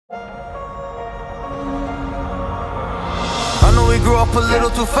I know we grew up a little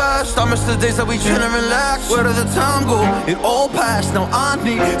too fast. I miss the days that we chill and relax. Where did the time go? It all passed, now I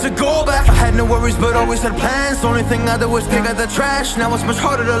need to go back. I had no worries but always had plans. The only thing I did was take out the trash. Now it's much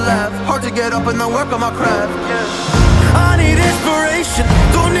harder to laugh, hard to get up and then work on my craft. I need inspiration,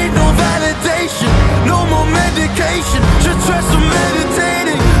 don't need no validation. No more medication, just try some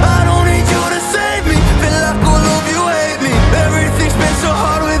meditating. I don't need you to save me, feel like all of you hate me. Everything's been so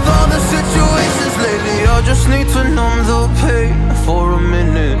hard with all the situations lately. I just need to numb the pain for a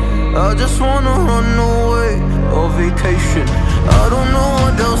minute. I just wanna run away on vacation. I don't know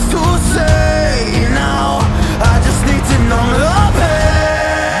what else to say now. I just need to numb the pain.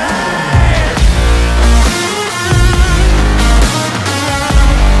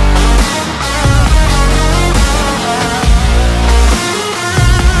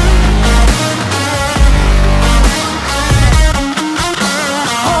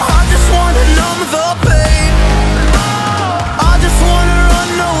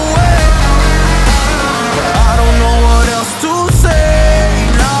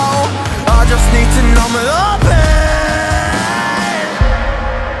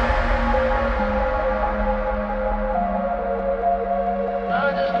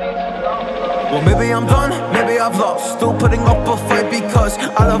 Well, maybe I'm done, maybe I've lost. Still putting up a fight because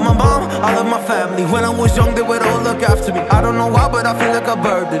I love my mom, I love my family. When I was young, they would all look after me. I don't know why, but I feel like a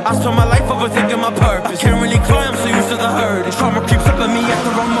burden. I spend my life overthinking my purpose. I can't really cry, I'm so used to the hurt. Trauma keeps up at me at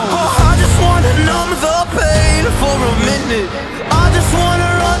the wrong moment. Oh, I just wanna numb the pain for a minute. I just wanna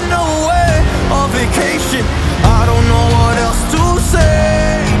run away on vacation. I don't know what else to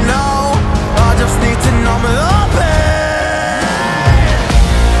say now. I just need to numb the pain.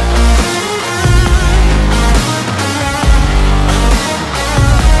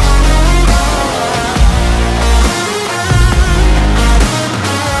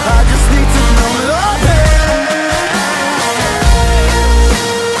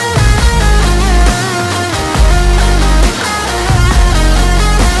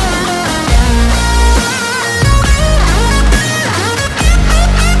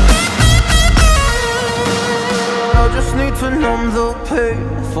 To numb the pain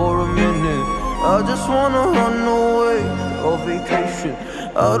for a minute. I just wanna run away on vacation.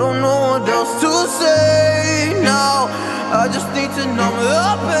 I don't know what else to say now. I just need to numb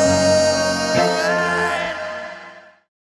the pain.